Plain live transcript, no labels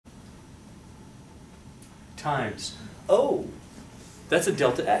times. Oh, that's a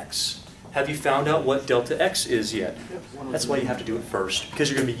delta x. Have you found out what delta x is yet? That's why you have to do it first, because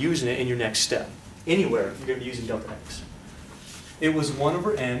you're going to be using it in your next step. Anywhere, you're going to be using delta x. It was 1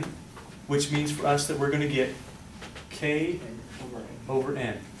 over n, which means for us that we're going to get k over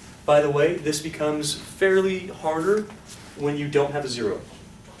n. By the way, this becomes fairly harder when you don't have a 0.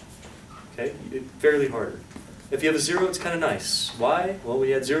 Okay, fairly harder. If you have a 0, it's kind of nice. Why? Well,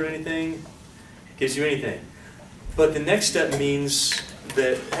 we had 0 to anything, gives you anything. But the next step means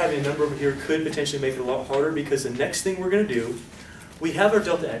that having a number over here could potentially make it a lot harder, because the next thing we're going to do, we have our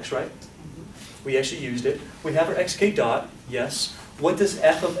delta x, right? We actually used it. We have our xk dot, yes. What does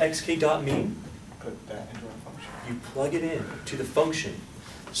f of xk dot mean? Put that into our function. You plug it in to the function.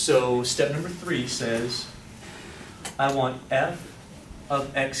 So step number 3 says, I want f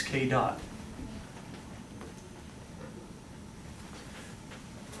of xk dot.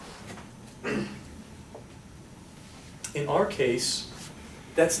 In our case,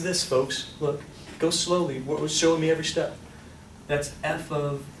 that's this, folks. Look, go slowly. What was showing me every step? That's f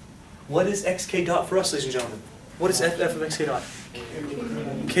of, what is xk dot for us, ladies and gentlemen? What is f of xk dot?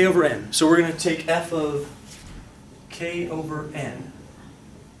 K over n. So we're going to take f of k over n.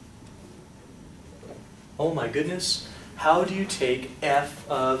 Oh my goodness. How do you take f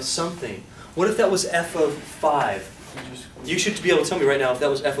of something? What if that was f of 5? You should be able to tell me right now if that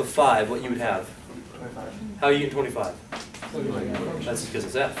was f of 5, what you would have. 25. How are you getting 25? That's because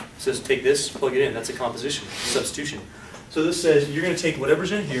it's f. It says take this, plug it in. That's a composition, substitution. So this says you're going to take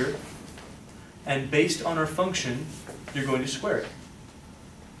whatever's in here, and based on our function, you're going to square it.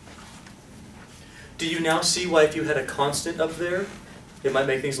 Do you now see why if you had a constant up there, it might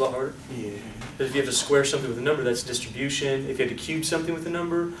make things a lot harder? Yeah. Because if you have to square something with a number, that's distribution. If you have to cube something with a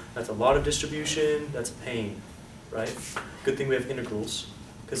number, that's a lot of distribution. That's a pain, right? Good thing we have integrals,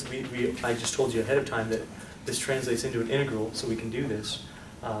 because I just told you ahead of time that this translates into an integral, so we can do this.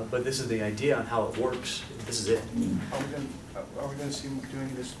 But this is the idea on how it works. This is it. Are we going to see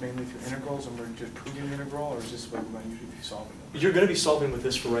doing this mainly through integrals, and we're just proving the integral, or is this what we're going to usually be solving? You're going to be solving with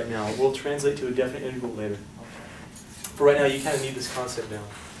this for right now. We'll translate to a definite integral later. Okay. For right now, you kind of need this concept down.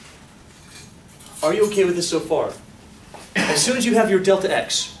 Are you okay with this so far? As soon as you have your delta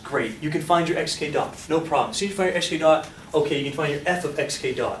x, great. You can find your xk dot. No problem. As soon as you find your xk dot, okay, you can find your f of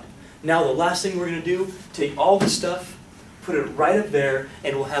xk dot. Now the last thing we're going to do, take all this stuff, put it right up there,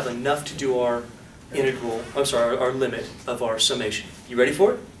 and we'll have enough to do our integral, I'm sorry, our limit of our summation. You ready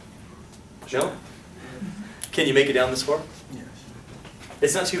for it? No? Can you make it down this far? Yes.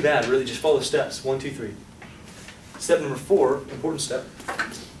 It's not too bad, really. Just follow the steps. 1, 2, 3. Step number 4, important step.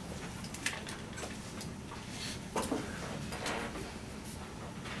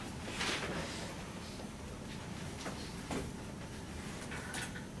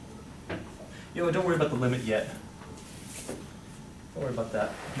 Don't worry about the limit yet. Don't worry about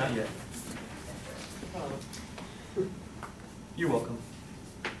that. Not yet. You're welcome.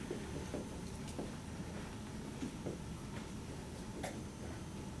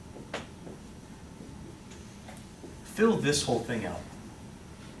 Fill this whole thing out.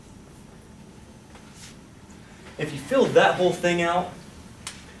 If you fill that whole thing out,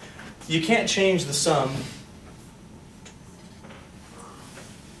 you can't change the sum.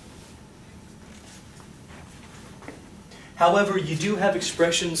 However, you do have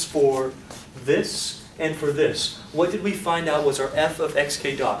expressions for this and for this. What did we find out was our f of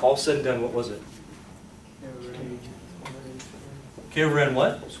xk dot? All said and done, what was it? K over n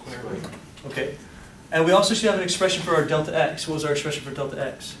what? Square root. Okay. And we also should have an expression for our delta x. What was our expression for delta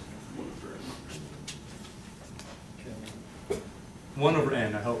x? 1 over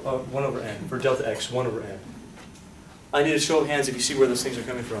n, I hope. 1 over n. For delta x, 1 over n. I need a show of hands if you see where those things are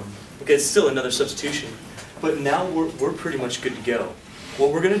coming from. Okay, it's still another substitution. But now we're pretty much good to go.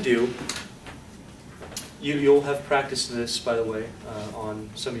 What we're going to do, you'll have practiced this, by the way,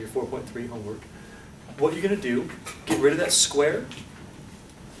 on some of your 4.3 homework. What you're going to do, get rid of that square.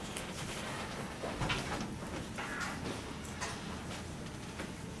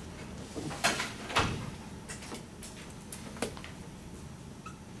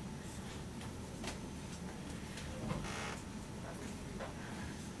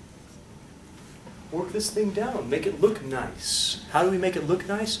 Work this thing down, make it look nice. How do we make it look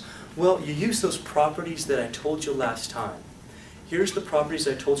nice? Well, you use those properties that I told you last time. Here's the properties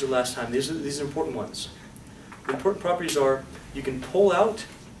I told you last time. These are important ones. The important properties are, you can pull out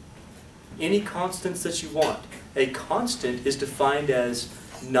any constants that you want. A constant is defined as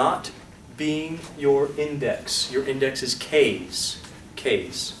not being your index. Your index is k's.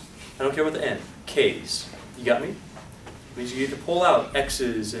 K's. I don't care about the n. K's. You got me? It means you get to pull out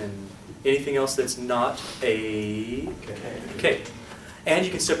x's and anything else that's not a k. And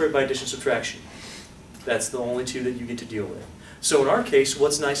you can separate by addition and subtraction. That's the only two that you get to deal with. So in our case,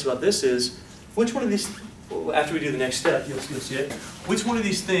 what's nice about this is, which one of these, after we do the next step, you'll see it, which one of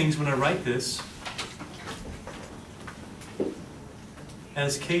these things, when I write this,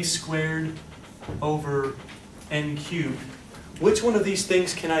 as k squared over n cubed, which one of these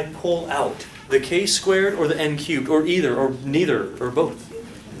things can I pull out? The k squared or the n cubed, or either, or neither, or both?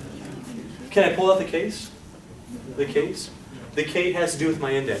 Can I pull out the k's? The k's? The k has to do with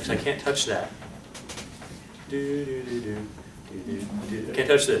my index. I can't touch that. Can't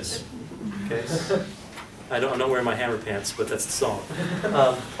touch this. Okay? I'm not wearing my Hammer pants, but that's the song.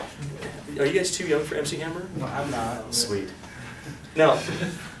 Are you guys too young for MC Hammer? No, I'm not. Sweet. Now,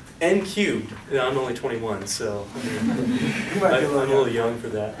 n cubed. I'm only 21, so I'm a little young for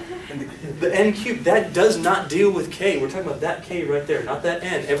that. The n cubed, that does not deal with k. We're talking about that k right there, not that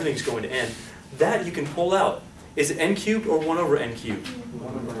n. Everything's going to n. That you can pull out. Is it n cubed or 1 over n cubed?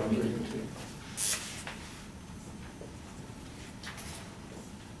 1 over n cubed.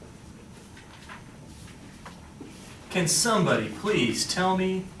 Can somebody please tell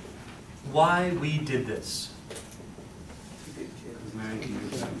me why we did this?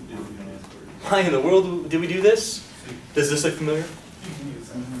 Why in the world did we do this? Does this look familiar?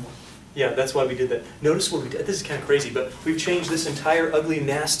 Yeah, that's why we did that. Notice what we did. This is kind of crazy, but we've changed this entire ugly,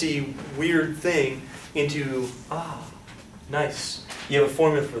 nasty, weird thing into, nice. You have a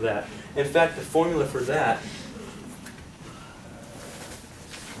formula for that. In fact, the formula for that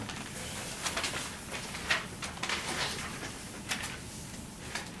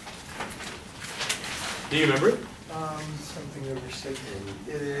do you remember it? Something over 6.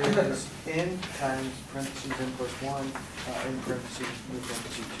 It is n times parentheses n plus 1, n parentheses, new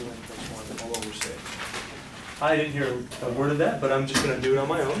parentheses 2n plus 1, all over 6. I didn't hear a word of that, but I'm just going to do it on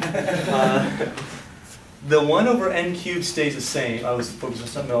my own. The 1 over n cubed stays the same. I was focused on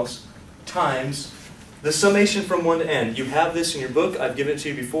something else. Times the summation from 1 to n. You have this in your book. I've given it to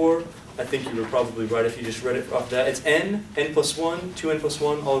you before. I think you were probably right if you just read it off that. It's n plus 1, 2n plus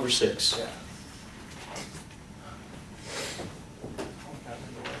 1, all over 6. Yeah.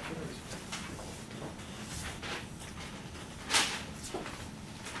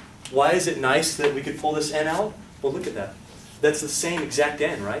 Why is it nice that we could pull this n out? Well, look at that. That's the same exact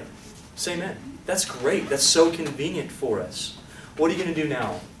n, right? Same n. That's great. That's so convenient for us. What are you going to do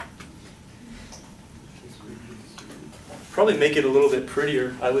now? Probably make it a little bit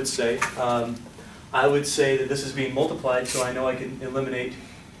prettier, I would say. I would say that this is being multiplied, so I know I can eliminate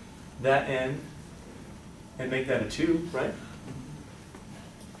that n and make that a 2, right?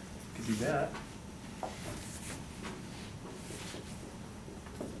 Could do that.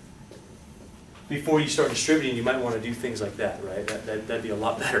 Before you start distributing, you might want to do things like that, right? That'd be a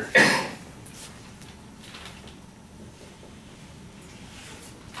lot better.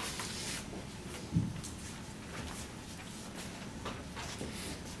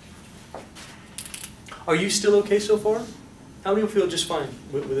 Are you still okay so far? How many of you feel just fine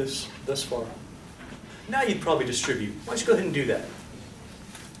with this thus far? Now you'd probably distribute. Why don't you go ahead and do that?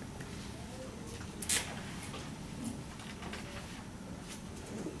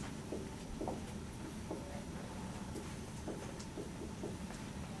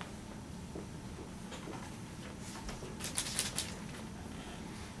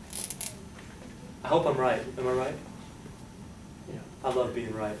 I hope I'm right. Am I right? Yeah. I love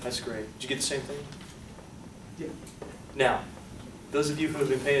being right. That's great. Did you get the same thing? Yeah. Now, those of you who have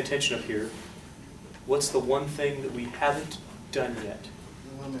been paying attention up here, what's the one thing that we haven't done yet?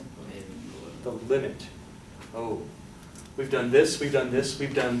 The limit. The limit. Oh. We've done this, we've done this,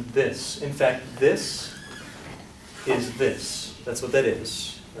 we've done this. In fact, this is this. That's what that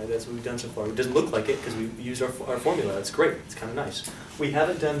is. Right? That's what we've done so far. It doesn't look like it because we used our formula. That's great. It's kind of nice. We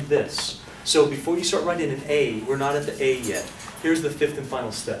haven't done this. So before you start writing an A, we're not at the A yet. Here's the fifth and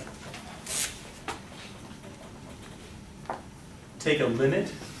final step. Take a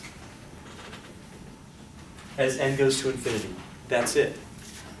limit as n goes to infinity. That's it.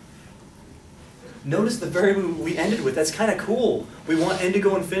 Notice the variable we ended with. That's kind of cool. We want n to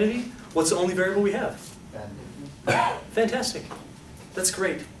go infinity. What's the only variable we have? Fantastic. That's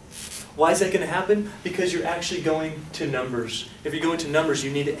great. Why is that going to happen? Because you're actually going to numbers. If you're going to numbers,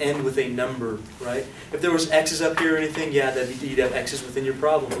 you need to end with a number, right? If there was x's up here or anything, yeah, you'd have x's within your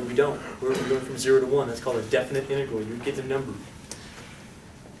problem, but we don't. We're going from 0 to 1. That's called a definite integral. You get the number.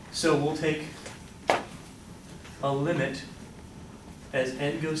 So we'll take a limit as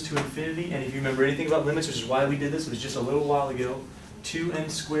n goes to infinity, and if you remember anything about limits, which is why we did this, it was just a little while ago, 2n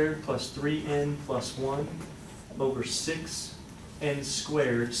squared plus 3n plus 1 over 6n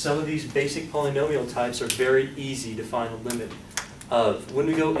squared. Some of these basic polynomial types are very easy to find the limit of. When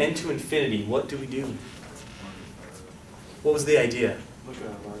we go n to infinity, what do we do? What was the idea? Look at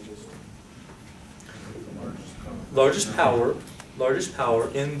our largest. Largest power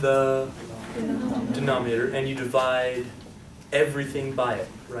in the denominator, and you divide everything by it,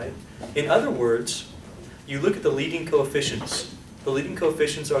 right? In other words, you look at the leading coefficients. The leading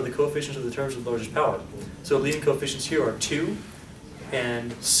coefficients are the coefficients of the terms with largest power. So leading coefficients here are 2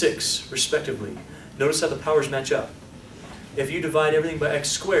 and 6, respectively. Notice how the powers match up. If you divide everything by x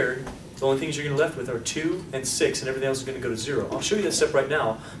squared, the only things you're going to be left with are 2 and 6, and everything else is going to go to 0. I'll show you that step right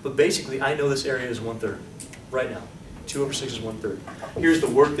now, but basically I know this area is 1/3 right now. 2 over 6 is 1/3. Here's the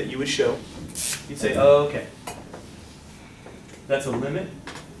work that you would show. You'd say, oh, okay, that's a limit.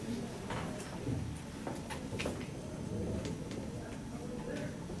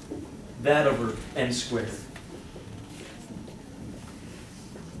 That over n squared.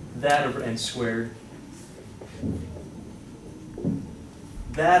 That over n squared.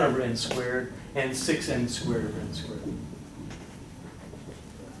 That over n squared, and 6n squared over n squared.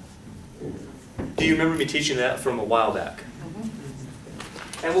 Do you remember me teaching that from a while back?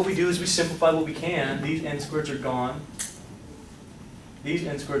 And what we do is we simplify what we can. These n squareds are gone. These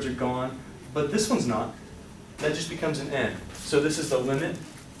n squareds are gone. But this one's not. That just becomes an n. So this is the limit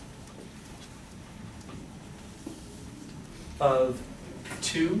of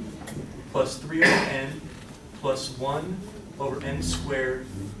 2 plus 3 over n plus 1 over n squared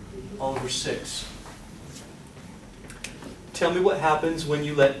all over 6. Tell me what happens when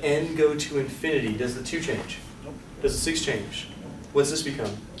you let n go to infinity. Does the 2 change? Does the 6 change? What does this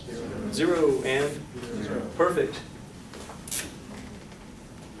become? 0 and 0. Perfect.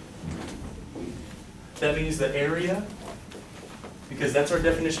 That means the area, because that's our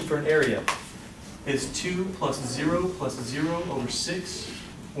definition for an area, is 2 plus 0 over 6,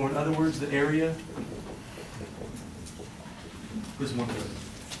 or in other words, the area is 1/3.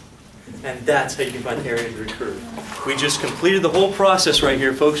 And that's how you can find the area under a curve. We just completed the whole process right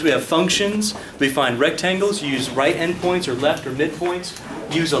here, folks. We have functions. We find rectangles. You use right endpoints or left or midpoints.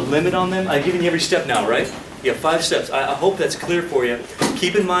 Use a limit on them. I've given you every step now, right? You have 5 steps. I hope that's clear for you.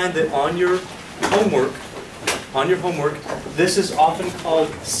 Keep in mind that on your homework, this is often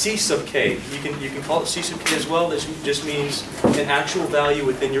called C sub k. You can call it C sub k as well. This just means an actual value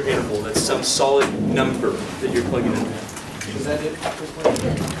within your interval. That's some solid number that you're plugging in. Is that it?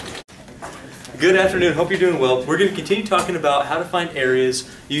 Good afternoon. Hope you're doing well. We're going to continue talking about how to find areas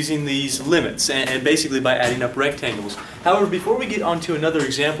using these limits and basically by adding up rectangles. However, before we get on to another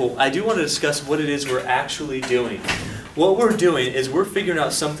example, I do want to discuss what it is we're actually doing. What we're doing is we're figuring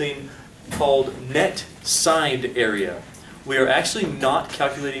out something called net signed area. We are actually not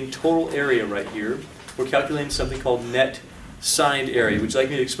calculating total area right here. We're calculating something called net signed area. Would you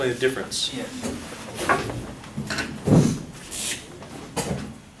like me to explain the difference? Yes.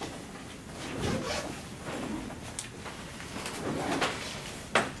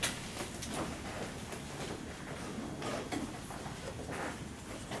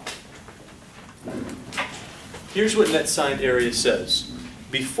 Here's what net signed area says.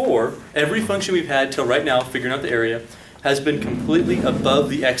 Before, every function we've had till right now, figuring out the area, has been completely above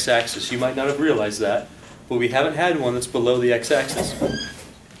the x-axis. You might not have realized that, but we haven't had one that's below the x-axis.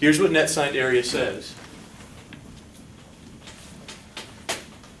 Here's what net signed area says.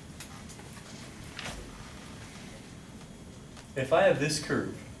 If I have this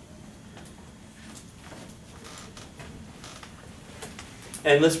curve,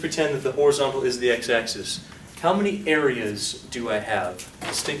 and let's pretend that the horizontal is the x-axis, how many areas do I have?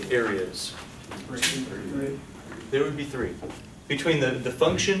 Distinct areas. 3. There would be 3. Between the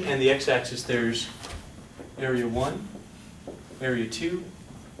function and the x-axis, there's area 1, area 2,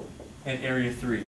 and area 3.